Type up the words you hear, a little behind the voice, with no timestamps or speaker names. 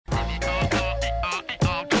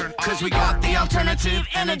'cause we got the alternative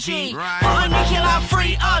energy. For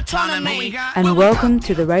nuclear-free autonomy. And welcome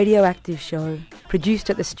to The Radioactive Show, produced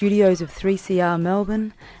at the studios of 3CR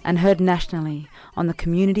Melbourne and heard nationally on the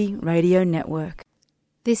Community Radio Network.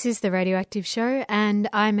 This is The Radioactive Show, and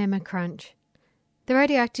I'm Emma Crunch. The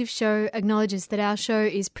Radioactive Show acknowledges that our show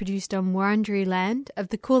is produced on Wurundjeri land of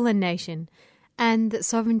the Kulin Nation, and that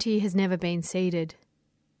sovereignty has never been ceded.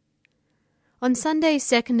 On Sunday,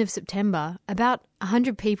 2nd of September, about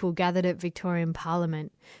 100 people gathered at Victorian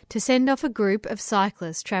Parliament to send off a group of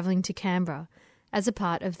cyclists travelling to Canberra as a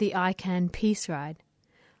part of the ICAN Peace Ride.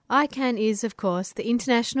 ICAN is, of course, the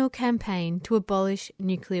International Campaign to Abolish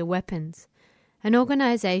Nuclear Weapons, an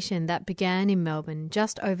organisation that began in Melbourne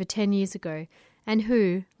just over 10 years ago and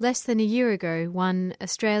who, less than a year ago, won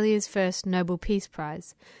Australia's first Nobel Peace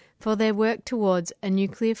Prize for their work towards a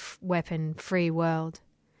nuclear weapon-free world.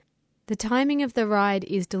 The timing of the ride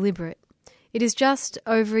is deliberate. It is just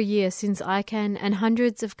over a year since ICAN and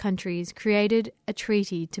hundreds of countries created a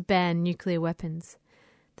treaty to ban nuclear weapons.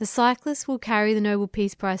 The cyclists will carry the Nobel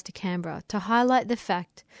Peace Prize to Canberra to highlight the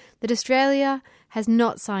fact that Australia has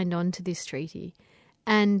not signed on to this treaty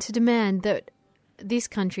and to demand that this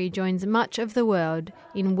country joins much of the world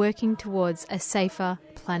in working towards a safer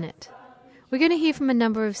planet. We're going to hear from a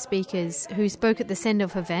number of speakers who spoke at the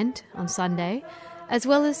send-off event on Sunday, as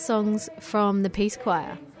well as songs from the Peace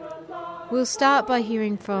Choir. We'll start by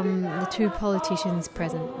hearing from the two politicians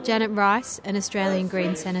present, Janet Rice, an Australian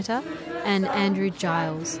Green Senator, and Andrew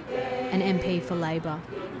Giles, an MP for Labor.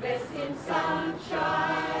 Invest in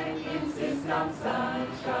sunshine, insist on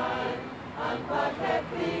sunshine, unplug that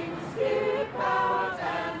thing, skip out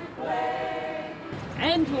and play.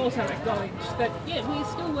 And to also acknowledge that, we're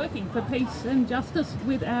still working for peace and justice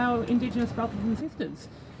with our Indigenous brothers and sisters,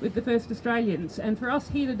 with the First Australians. And for us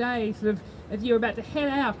here today, sort of, as you're about to head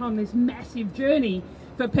out on this massive journey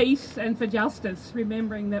for peace and for justice,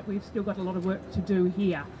 remembering that we've still got a lot of work to do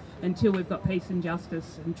here until we've got peace and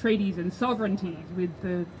justice and treaties and sovereignty with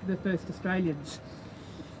the First Australians.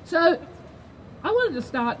 So I wanted to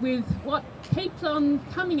start with what keeps on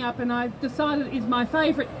coming up, and I've decided is my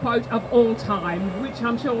favourite quote of all time, which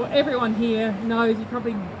I'm sure everyone here knows. You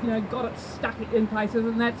probably got it stuck in places,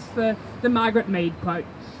 and that's the Margaret Mead quote.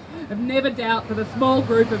 I've never doubt that a small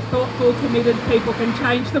group of thoughtful, committed people can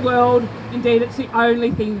change the world. Indeed, it's the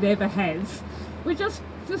only thing it ever has. We're just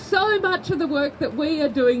so much of the work that we are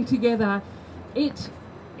doing together, it's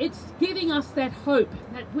giving us that hope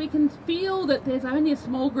that we can feel that there's only a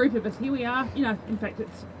small group of us. Here we are, in fact,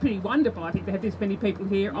 it's pretty wonderful, I think, to have this many people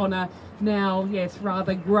here on a now,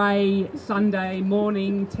 rather grey Sunday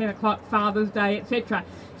morning, 10 o'clock Father's Day, etc.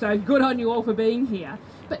 So good on you all for being here.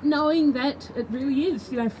 But knowing that it really is,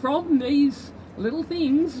 from these little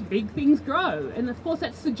things, big things grow. And of course,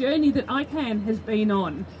 that's the journey that ICAN has been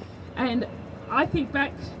on. And I think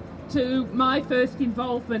back to my first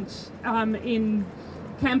involvement in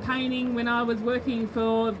campaigning when I was working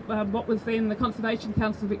for what was then the Conservation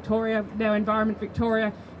Council Victoria, now Environment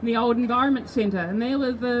Victoria, in the old Environment Centre. And there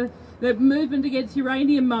was the movement against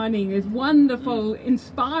uranium mining. There's wonderful,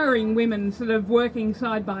 inspiring women sort of working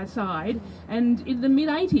side by side. And in the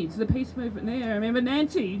mid-80s, the peace movement there, I remember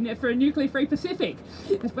Nancy for a nuclear-free Pacific.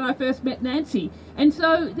 That's when I first met Nancy. And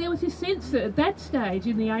so there was this sense that at that stage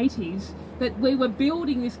in the 80s that we were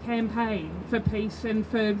building this campaign for peace and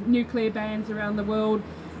for nuclear bans around the world.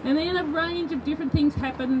 And then a range of different things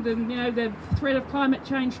happened, and the threat of climate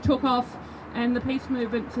change took off, and the peace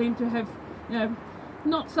movement seemed to have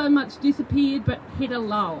not so much disappeared but hit a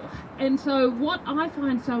lull. And so what I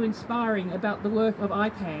find so inspiring about the work of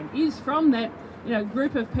ICAN is from that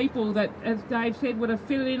group of people that, as Dave said, would have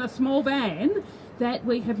fitted in a small van, that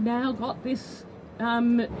we have now got this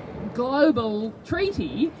global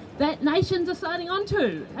treaty that nations are signing on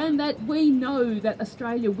to, and that we know that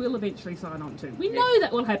Australia will eventually sign on to. We know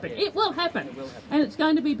that will happen. It will happen. And it's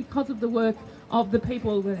going to be because of the work of the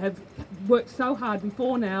people that have worked so hard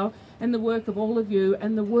before now, and the work of all of you,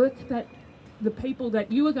 and the work that the people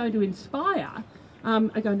that you are going to inspire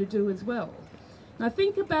are going to do as well. And I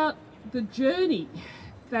think about the journey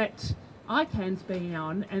that ICAN's been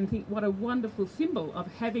on, and think what a wonderful symbol of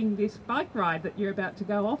having this bike ride that you're about to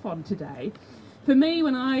go off on today. For me,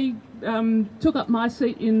 when I took up my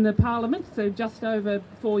seat in the Parliament, so just over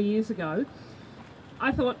 4 years ago,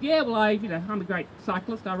 I thought, I'm a great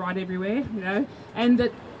cyclist, I ride everywhere, and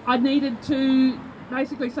that I needed to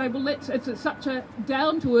basically say, it's such a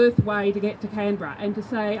down-to-earth way to get to Canberra, and to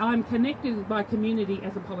say I'm connected with my community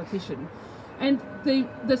as a politician. And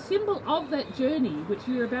the symbol of that journey, which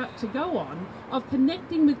you're about to go on, of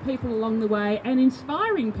connecting with people along the way and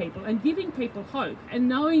inspiring people and giving people hope, and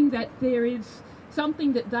knowing that there is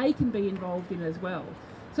something that they can be involved in as well.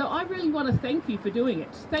 So I really want to thank you for doing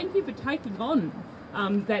it. Thank you for taking on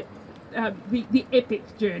the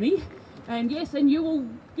epic journey. And yes, and you will,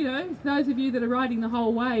 those of you that are riding the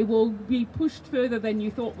whole way will be pushed further than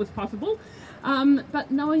you thought was possible.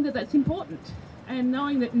 But knowing that that's important, and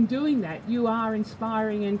knowing that in doing that you are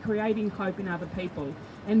inspiring and creating hope in other people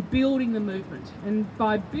and building the movement. And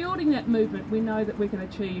by building that movement, we know that we can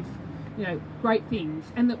achieve, great things,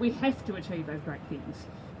 and that we have to achieve those great things.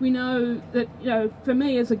 We know that, for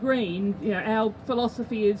me as a Green, our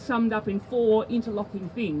philosophy is summed up in 4 interlocking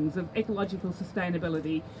things of ecological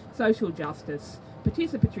sustainability, social justice,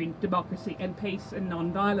 participatory democracy, and peace and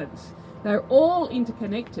non-violence. They're all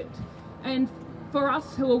interconnected. And for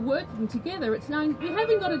us who are working together, it's knowing we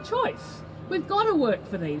haven't got a choice. We've got to work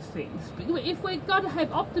for these things. If we've got to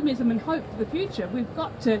have optimism and hope for the future, we've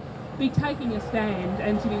got to be taking a stand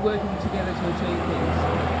and to be working together to achieve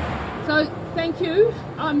things. So thank you.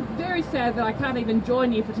 I'm very sad that I can't even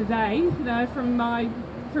join you for today.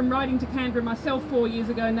 From riding to Canberra myself 4 years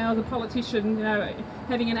ago now as a politician,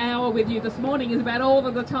 having an hour with you this morning is about all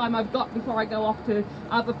of the time I've got before I go off to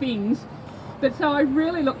other things. But so I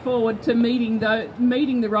really look forward to meeting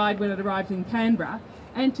the ride when it arrives in Canberra,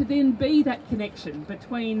 and to then be that connection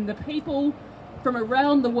between the people from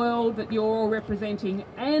around the world that you're all representing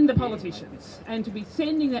and the politicians, and to be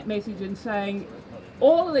sending that message and saying,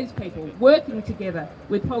 all of these people working together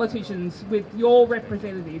with politicians, with your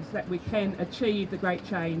representatives, that we can achieve the great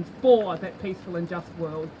change for that peaceful and just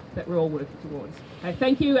world that we're all working towards.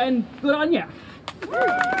 Thank you, and good on you.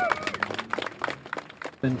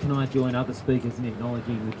 And can I join other speakers in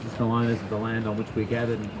acknowledging the traditional owners of the land on which we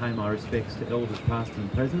gathered, and pay my respects to elders past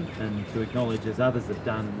and present, and to acknowledge, as others have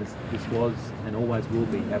done, this was and always will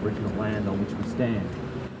be Aboriginal land on which we stand.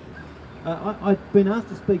 I've been asked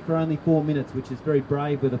to speak for only 4 minutes, which is very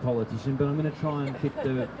brave with a politician, but I'm going to try and fit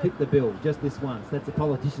the bill just this once. That's a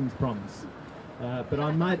politician's promise. But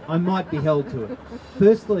I might be held to it.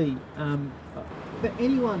 Firstly, for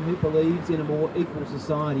anyone who believes in a more equal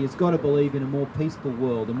society has got to believe in a more peaceful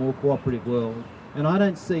world, a more cooperative world. And I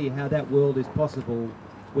don't see how that world is possible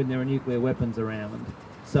when there are nuclear weapons around.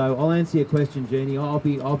 So I'll answer your question, Jeannie. I'll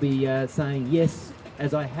be saying yes,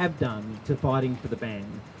 as I have done, to fighting for the ban.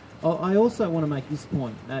 I also want to make this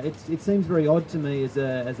point. It seems very odd to me as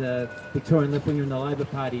a Victorian left-winger in the Labor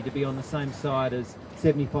Party to be on the same side as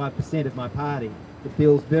 75% of my party. It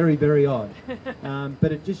feels very, very odd.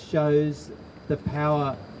 But it just shows the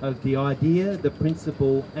power of the idea, the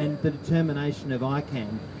principle, and the determination of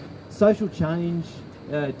ICAN. Social change,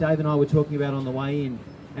 Dave and I were talking about on the way in,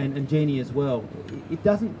 and Jeannie as well, it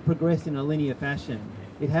doesn't progress in a linear fashion.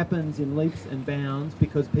 It happens in leaps and bounds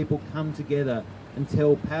because people come together and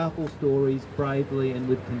tell powerful stories bravely and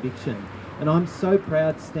with conviction. And I'm so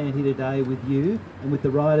proud to stand here today with you and with the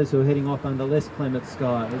riders who are heading off under less clement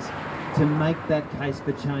skies to make that case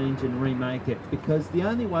for change and remake it, because the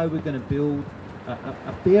only way we're going to build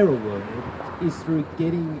a fairer world is through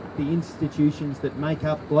getting the institutions that make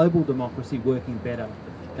up global democracy working better.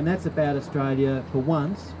 And that's about Australia, for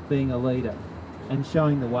once, being a leader and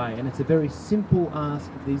showing the way. And it's a very simple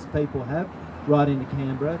ask these people have right into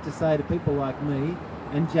Canberra, to say to people like me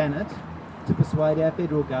and Janet to persuade our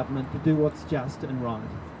federal government to do what's just and right.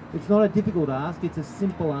 It's not a difficult ask, it's a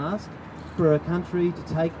simple ask for a country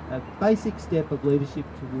to take a basic step of leadership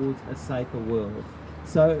towards a safer world.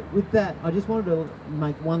 So with that, I just wanted to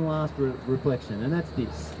make one last reflection, and that's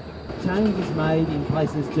this. Change is made in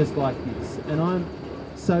places just like this, and I'm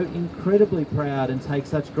so incredibly proud and take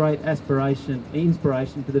such great inspiration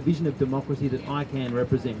for the vision of democracy that ICAN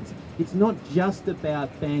represents. It's not just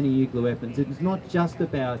about banning nuclear weapons. It's not just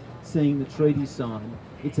about seeing the treaty signed.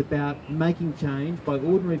 It's about making change by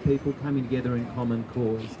ordinary people coming together in common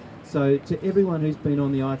cause. So to everyone who's been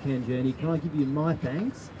on the ICAN journey, can I give you my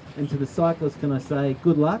thanks? And to the cyclists, can I say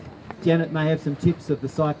good luck? Janet may have some tips of the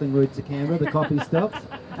cycling route to Canberra, the coffee stops,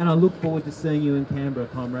 and I look forward to seeing you in Canberra,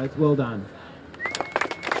 comrades. Well done.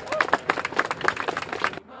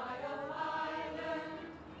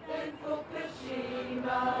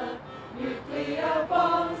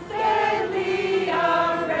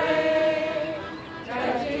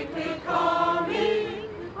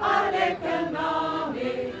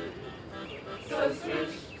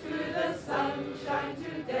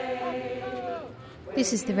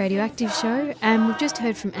 This is the Radioactive Show, and we've just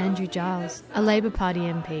heard from Andrew Giles, a Labor Party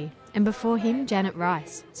MP, and before him Janet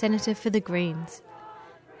Rice, Senator for the Greens.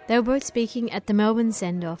 They were both speaking at the Melbourne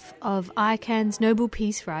send-off of ICAN's Noble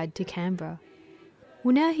Peace Ride to Canberra.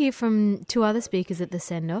 We'll now hear from 2 other speakers at the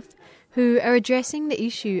send-off who are addressing the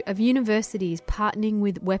issue of universities partnering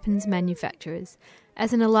with weapons manufacturers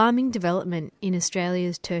as an alarming development in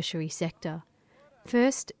Australia's tertiary sector.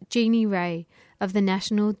 First, Jeannie Ray of the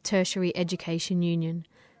National Tertiary Education Union,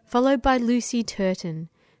 followed by Lucy Turton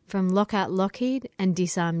from Lockout Lockheed and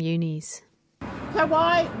Disarm Unis. So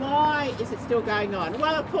why is it still going on?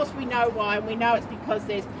 Well, of course we know why, and we know it's because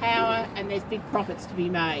there's power and there's big profits to be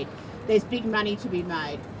made. There's big money to be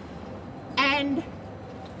made. And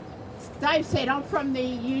Dave said, I'm from the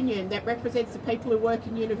union that represents the people who work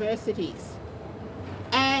in universities.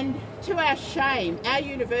 And to our shame, our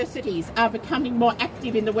universities are becoming more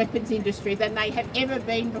active in the weapons industry than they have ever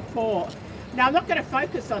been before. Now, I'm not going to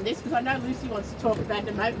focus on this because I know Lucy wants to talk about it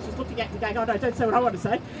in a moment. She's looking at me going, oh no, don't say what I want to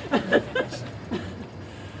say.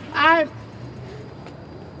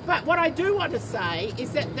 But what I do want to say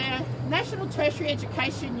is that the National Tertiary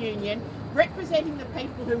Education Union, representing the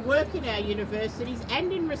people who work in our universities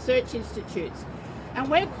and in research institutes, and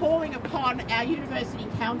we're calling upon our university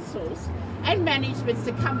councils and managements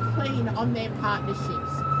to come clean on their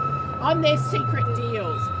partnerships, on their secret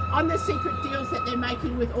deals, that they're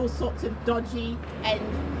making with all sorts of dodgy and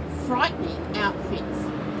frightening outfits,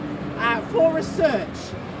 for research,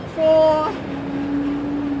 for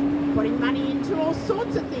putting money into all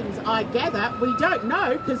sorts of things. I gather we don't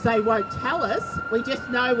know because they won't tell us. We just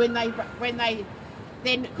know when they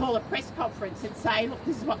then call a press conference and say, look,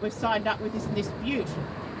 this is what we've signed up with, this and this beaut.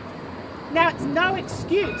 Now, it's no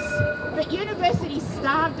excuse, but universities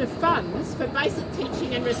starved of funds for basic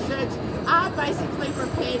teaching and research are basically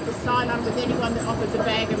prepared to sign on with anyone that offers a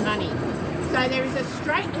bag of money. So there is a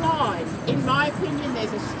straight line, in my opinion,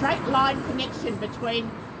 there's a straight line connection between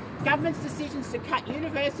government's decisions to cut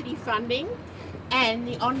university funding and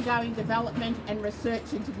the ongoing development and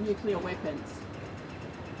research into nuclear weapons.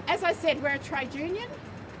 As I said, we're a trade union,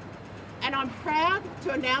 and I'm proud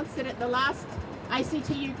to announce that at the last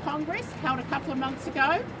ACTU Congress, held a couple of months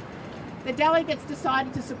ago, the delegates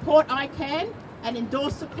decided to support ICAN and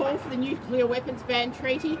endorse the call for the Nuclear Weapons Ban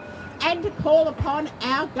Treaty and to call upon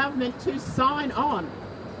our government to sign on.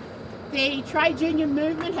 The trade union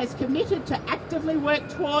movement has committed to actively work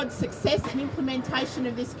towards success and implementation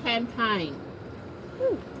of this campaign.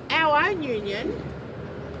 Our own union,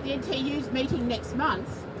 the NTU's meeting next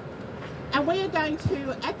month, and we are going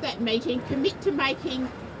to, at that meeting, commit to making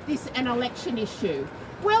this an election issue.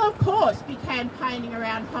 We'll, of course, be campaigning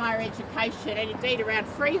around higher education and indeed around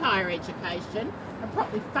free higher education and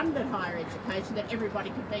properly funded higher education that everybody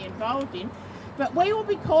can be involved in. But we will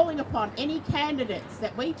be calling upon any candidates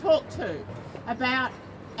that we talk to about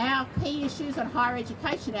our key issues on higher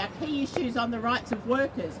education, our key issues on the rights of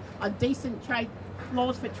workers, on decent trade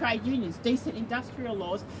laws for trade unions, decent industrial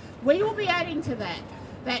laws. We will be adding to that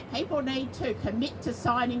people need to commit to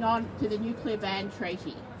signing on to the Nuclear Ban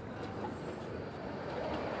Treaty.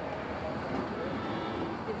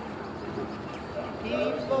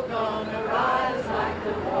 People gonna rise like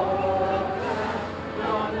the water,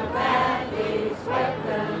 gonna ban these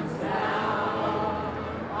weapons now.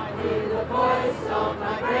 I hear the voice of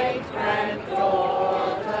my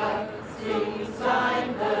great-granddaughter singing,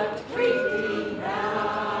 sign the treaty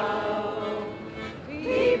now.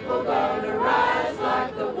 People gonna rise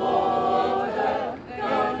like the water,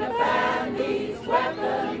 gonna ban these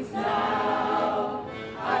weapons now.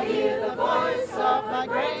 I hear the voice of my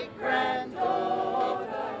great-granddaughter.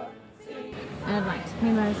 And I'd like to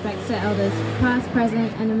pay my respects to elders past,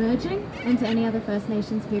 present and emerging, and to any other First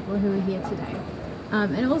Nations people who are here today.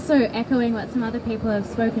 And also echoing what some other people have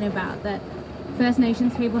spoken about, that First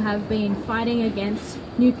Nations people have been fighting against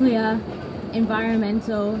nuclear,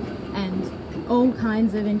 environmental and all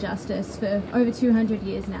kinds of injustice for over 200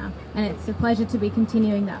 years now, and it's a pleasure to be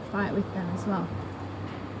continuing that fight with them as well.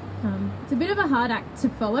 It's a bit of a hard act to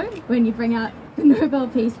follow when you bring out the Nobel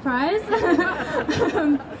Peace Prize,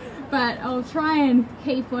 but I'll try and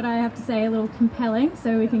keep what I have to say a little compelling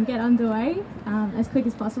so we can get underway as quick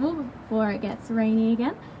as possible before it gets rainy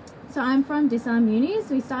again. So I'm from Disarm Unis.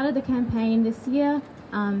 We started the campaign this year,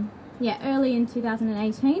 early in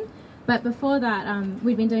 2018, but before that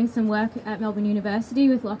we'd been doing some work at Melbourne University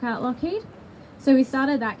with Lockout Lockheed. So we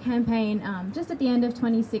started that campaign just at the end of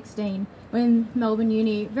 2016 when Melbourne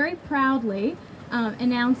Uni very proudly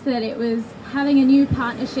announced that it was having a new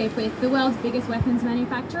partnership with the world's biggest weapons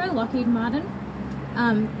manufacturer, Lockheed Martin.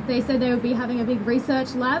 They said they would be having a big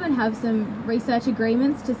research lab and have some research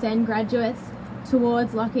agreements to send graduates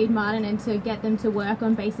towards Lockheed Martin and to get them to work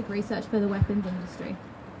on basic research for the weapons industry.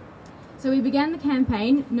 So we began the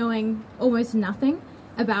campaign knowing almost nothing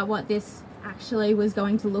about what this actually was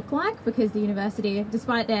going to look like, because the university,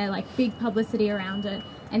 despite their big publicity around it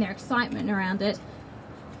and their excitement around it,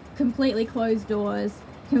 completely closed doors,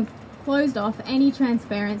 closed off any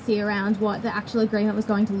transparency around what the actual agreement was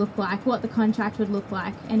going to look like, what the contract would look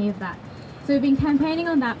like, any of that. So we've been campaigning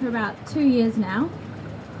on that for about 2 years now.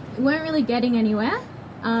 We weren't really getting anywhere.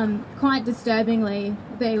 Quite disturbingly,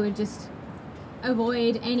 they would just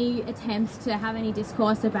avoid any attempts to have any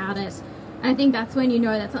discourse about it. And I think that's when you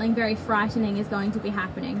know that something very frightening is going to be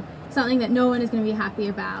happening, something that no one is going to be happy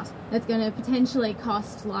about, that's going to potentially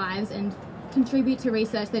cost lives and contribute to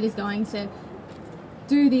research that is going to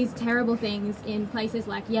do these terrible things in places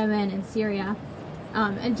like Yemen and Syria.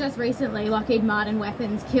 And just recently, Lockheed Martin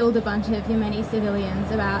weapons killed a bunch of Yemeni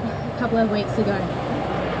civilians about a couple of weeks ago.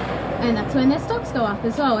 And that's when their stocks go up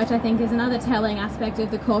as well, which I think is another telling aspect of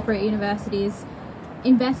the corporate universities'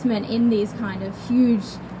 investment in these kind of huge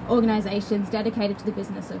organisations dedicated to the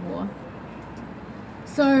business of war.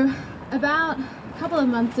 So about a couple of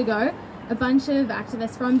months ago, a bunch of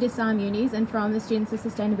activists from Disarm Unis and from the Students of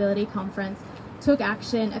Sustainability Conference took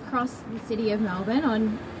action across the city of Melbourne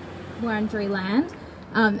on Wurundjeri land.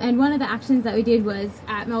 And one of the actions that we did was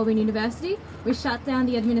at Melbourne University. We shut down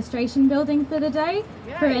the administration building for the day,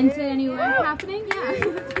 prevented any work happening. Yeah,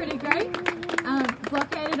 it's pretty great.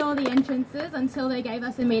 Blockaded all the entrances until they gave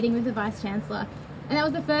us a meeting with the Vice-Chancellor. And that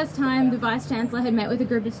was the first time the Vice-Chancellor had met with a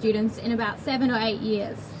group of students in about 7 or 8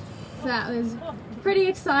 years. So that was pretty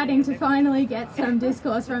exciting to finally get some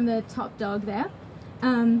discourse from the top dog there.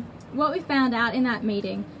 What we found out in that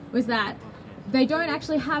meeting was that they don't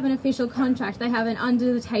actually have an official contract, they have an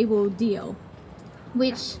under-the-table deal,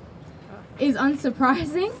 which is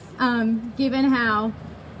unsurprising, given how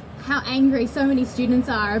angry so many students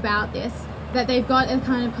are about this, that they've got a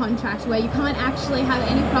kind of contract where you can't actually have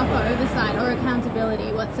any proper oversight or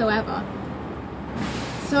accountability whatsoever.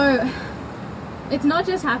 So it's not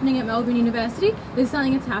just happening at Melbourne University, there's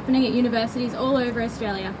something that's happening at universities all over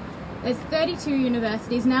Australia. There's 32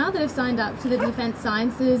 universities now that have signed up to the Defence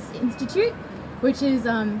Sciences Institute, which is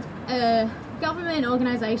a government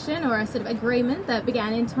organisation or a sort of agreement that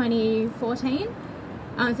began in 2014.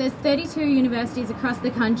 So there's 32 universities across the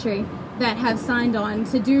country that have signed on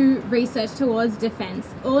to do research towards defence,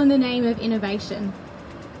 all in the name of innovation.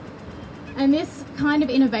 And this kind of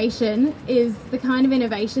innovation is the kind of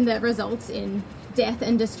innovation that results in death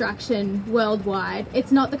and destruction worldwide.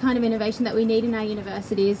 It's not the kind of innovation that we need in our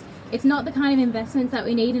universities. It's not the kind of investments that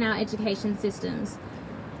we need in our education systems.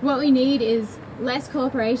 What we need is less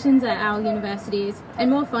corporations at our universities and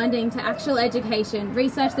more funding to actual education,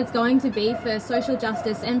 research that's going to be for social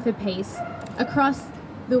justice and for peace across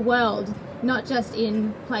the world, not just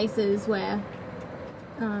in places where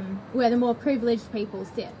the more privileged people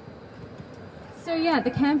sit. So yeah,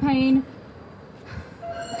 the campaign,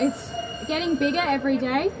 it's getting bigger every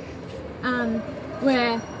day.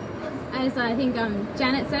 Where, as I think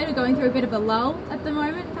Janet said, we're going through a bit of a lull at the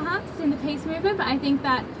moment, perhaps, in the peace movement, but I think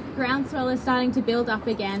that groundswell is starting to build up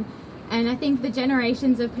again. And I think the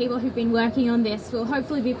generations of people who've been working on this will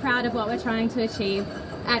hopefully be proud of what we're trying to achieve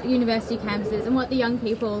at university campuses and what the young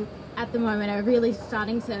people at the moment are really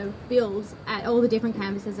starting to build at all the different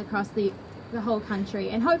campuses across the whole country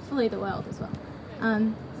and hopefully the world as well.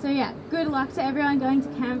 So yeah, good luck to everyone going to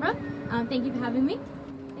Canberra. Thank you for having me.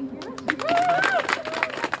 Thank you very much.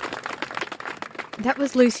 That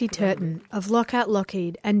was Lucy Turton of Lockout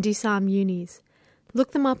Lockheed and Disarm Unis.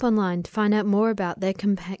 Look them up online to find out more about their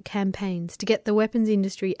campaigns to get the weapons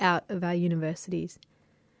industry out of our universities.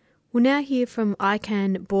 We'll now hear from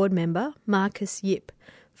ICAN board member Marcus Yip,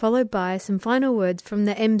 followed by some final words from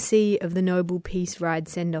the MC of the Nobel Peace Ride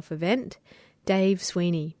send-off event, Dave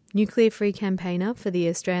Sweeney, nuclear-free campaigner for the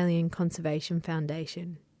Australian Conservation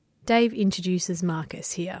Foundation. Dave introduces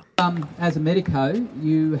Marcus here. As a medico,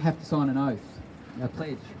 you have to sign an oath, a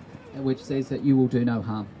pledge, which says that you will do no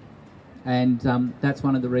harm. And that's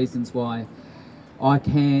one of the reasons why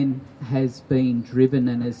ICAN has been driven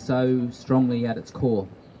and is so strongly at its core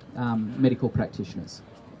medical practitioners.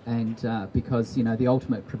 And because, you know, the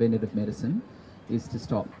ultimate preventative medicine is to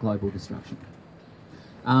stop global destruction.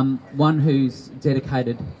 One who's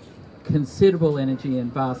dedicated considerable energy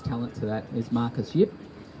and vast talent to that is Marcus Yip.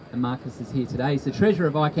 And Marcus is here today. He's the treasurer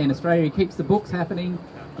of ICAN Australia. He keeps the books happening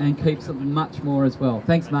and keeps much more as well.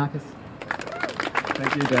 Thanks, Marcus.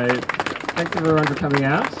 Thank you, Dave. Thanks everyone for coming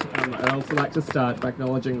out. I'd also like to start by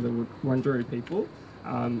acknowledging the Wurundjeri people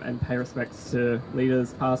and pay respects to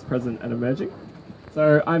leaders past, present and emerging.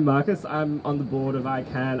 So I'm Marcus, I'm on the board of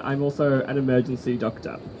ICAN. I'm also an emergency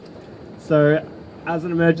doctor. So as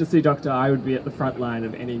an emergency doctor, I would be at the front line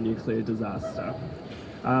of any nuclear disaster.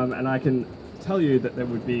 And I can tell you that there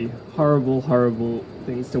would be horrible, horrible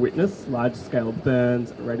things to witness, large-scale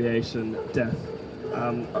burns, radiation, death,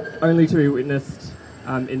 only to be witnessed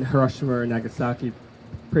in Hiroshima and Nagasaki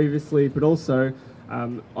previously, but also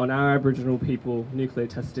on our Aboriginal people nuclear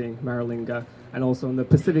testing, Maralinga, and also on the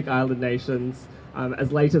Pacific Island nations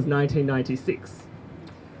as late as 1996.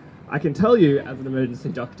 I can tell you as an emergency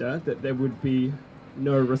doctor that there would be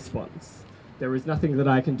no response. There is nothing that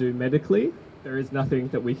I can do medically. There is nothing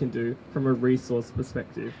that we can do from a resource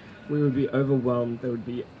perspective. We would be overwhelmed. There would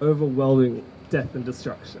be overwhelming death and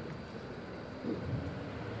destruction.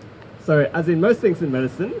 So, as in most things in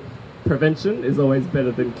medicine, prevention is always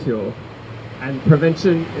better than cure. And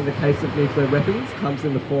prevention, in the case of nuclear weapons, comes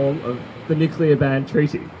in the form of the Nuclear Ban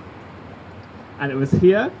Treaty. And it was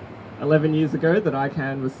here, 11 years ago, that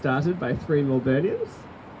ICAN was started by 3 Melburnians.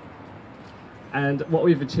 And what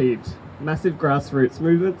we've achieved, massive grassroots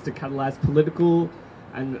movements to catalyse political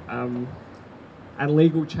and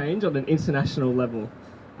legal change on an international level.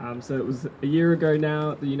 So it was a year ago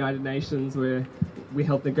now at the United Nations where we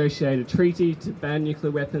helped negotiate a treaty to ban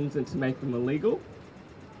nuclear weapons and to make them illegal.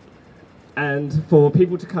 And for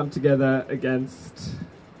people to come together against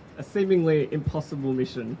a seemingly impossible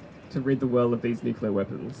mission to rid the world of these nuclear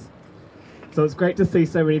weapons. So it's great to see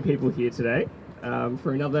so many people here today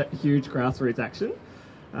for another huge grassroots action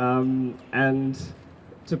and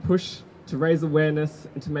to push, to raise awareness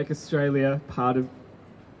and to make Australia part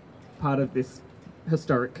of this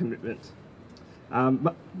historic commitment.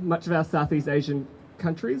 Much of our Southeast Asian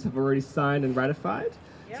countries have already signed and ratified,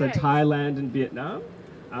 so Thailand and Vietnam,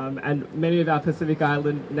 and many of our Pacific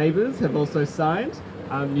Island neighbours have also signed.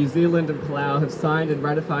 New Zealand and Palau have signed and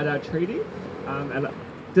ratified our treaty, and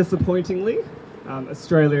disappointingly,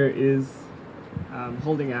 Australia is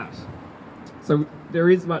holding out. So there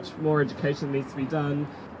is much more education that needs to be done.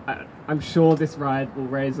 I'm sure this ride will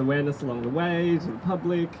raise awareness along the way to the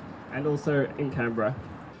public and also in Canberra.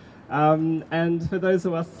 And for those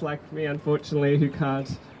of us like me, unfortunately, who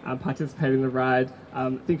can't participate in the ride,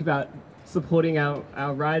 think about supporting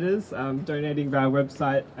our riders, donating via our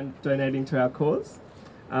website and donating to our cause.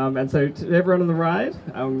 And so to everyone on the ride,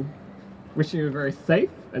 wishing you a very safe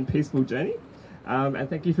and peaceful journey. And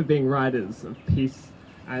thank you for being riders of peace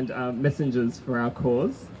and messengers for our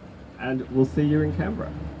cause. And we'll see you in Canberra.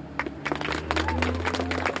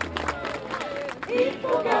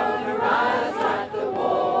 People gonna rise like the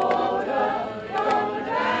water, gonna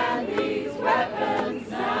ban these weapons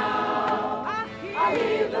now. I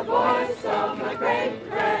hear the voice of my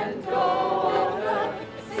great-granddaughter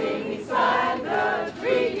singing sign the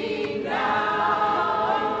treaty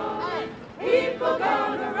now. People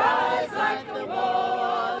gonna rise like the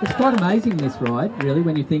water. It's quite amazing, this ride, really,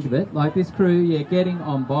 when you think of it. Like this crew, you're getting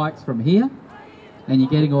on bikes from here and you're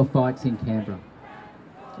getting off bikes in Canberra.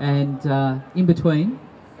 And in between,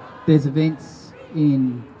 there's events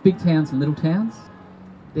in big towns and little towns.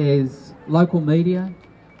 There's local media,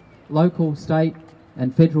 local, state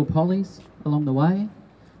and federal pollies along the way.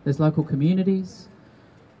 There's local communities.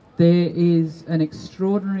 There is an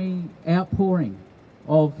extraordinary outpouring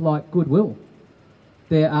of goodwill.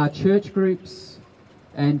 There are church groups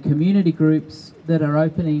and community groups that are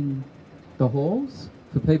opening the halls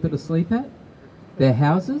for people to sleep at, their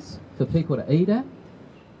houses for people to eat at.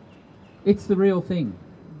 It's the real thing.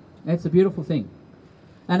 It's a beautiful thing.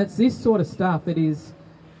 And it's this sort of stuff, it is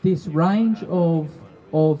this range of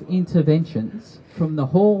interventions from the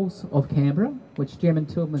halls of Canberra, which Jem and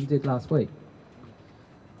Tillman did last week,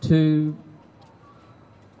 to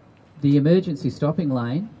the emergency stopping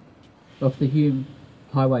lane of the Hume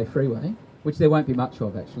Highway Freeway, which there won't be much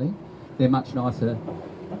of actually. They're much nicer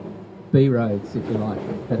B roads, if you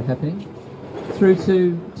like, that are happening. Through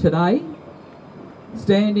to today,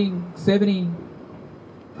 standing 70,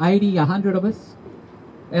 80, 100 of us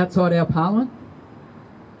outside our parliament.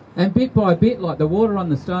 And bit by bit, like the water on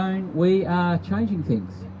the stone, we are changing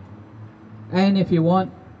things. And if you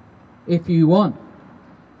want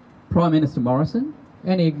Prime Minister Morrison,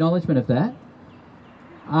 any acknowledgement of that,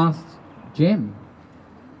 asked Jem,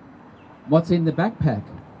 what's in the backpack?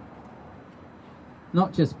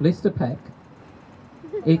 Not just blister pack.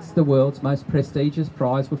 It's the world's most prestigious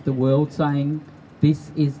prize with the world saying,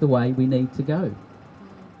 this is the way we need to go.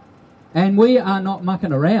 And we are not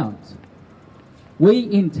mucking around.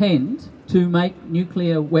 We intend to make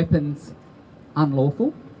nuclear weapons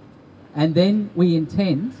unlawful, and then we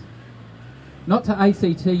intend not to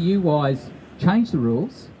ACTU-wise change the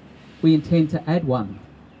rules, we intend to add one.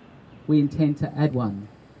 We intend to add one.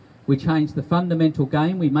 We change the fundamental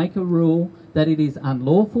game, we make a rule that it is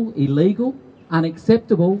unlawful, illegal,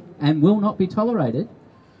 unacceptable, and will not be tolerated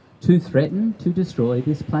to threaten to destroy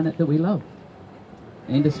this planet that we love.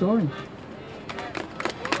 End of story.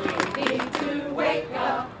 We need to wake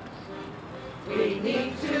up. We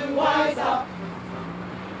need to wise up.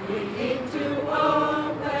 We need to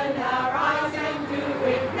open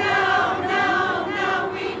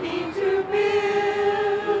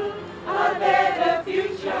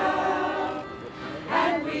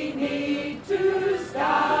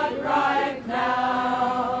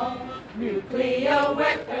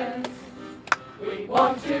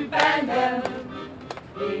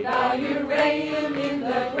Leave our uranium in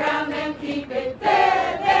the ground and keep it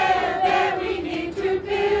there, there, there. We need to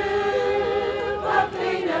build a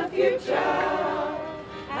cleaner future,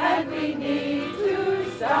 and we need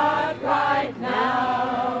to start right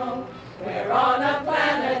now. We're on a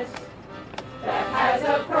planet that has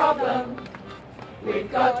a problem.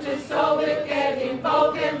 We've got to solve it, get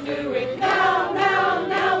involved and do it now, now,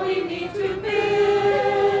 now. We need to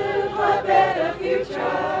build a better future,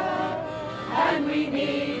 and we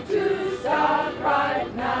need to start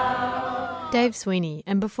right now. Dave Sweeney,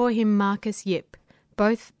 and before him Marcus Yip,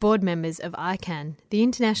 both board members of ICAN, the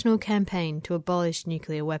international campaign to abolish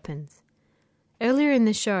nuclear weapons. Earlier in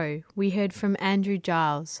the show, we heard from Andrew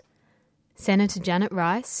Giles, Senator Janet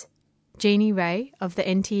Rice, Jeannie Ray of the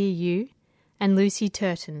NTEU, and Lucy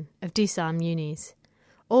Turton of Disarm Unis.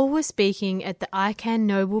 All were speaking at the ICAN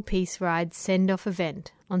Nobel Peace Ride send-off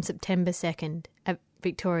event on September 2nd at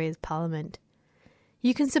Victoria's Parliament.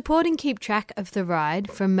 You can support and keep track of the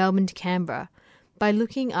ride from Melbourne to Canberra by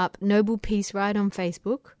looking up Nobel Peace Ride on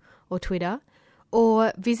Facebook or Twitter,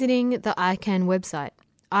 or visiting the ICAN website,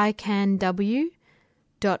 icanw.org.au.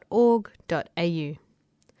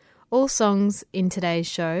 All songs in today's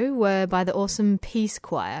show were by the awesome Peace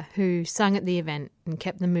Choir, who sung at the event and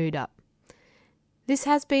kept the mood up. This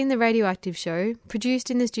has been The Radioactive Show, produced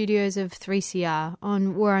in the studios of 3CR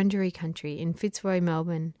on Wurundjeri Country in Fitzroy,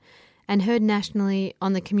 Melbourne, and heard nationally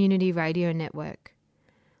on the Community Radio Network.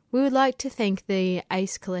 We would like to thank the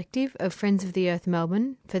ACE Collective of Friends of the Earth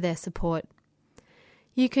Melbourne for their support.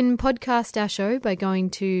 You can podcast our show by going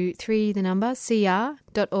to 3cr.org.au,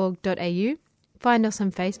 find us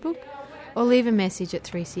on Facebook, or leave a message at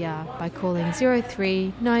 3CR by calling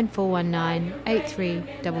 03 9419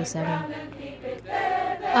 8377.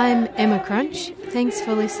 I'm Emma Crunch. Thanks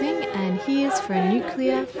for listening, and here's for a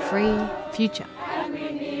nuclear-free future. And we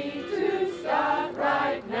need to start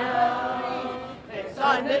right now. Let's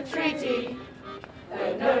sign the treaty,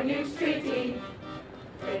 the No Nukes Treaty,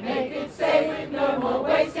 to make it safe with no more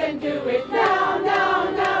waste, and do it now, now,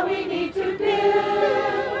 now. We need to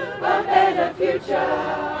build a better future,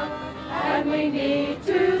 and we need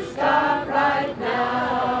to start right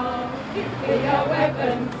now. Nuclear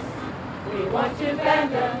weapons, we want to ban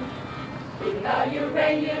them. Leave our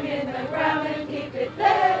uranium in the ground and keep it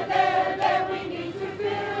there, there, there. We need to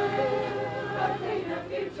build a cleaner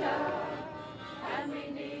future, and we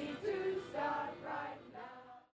need to start right now.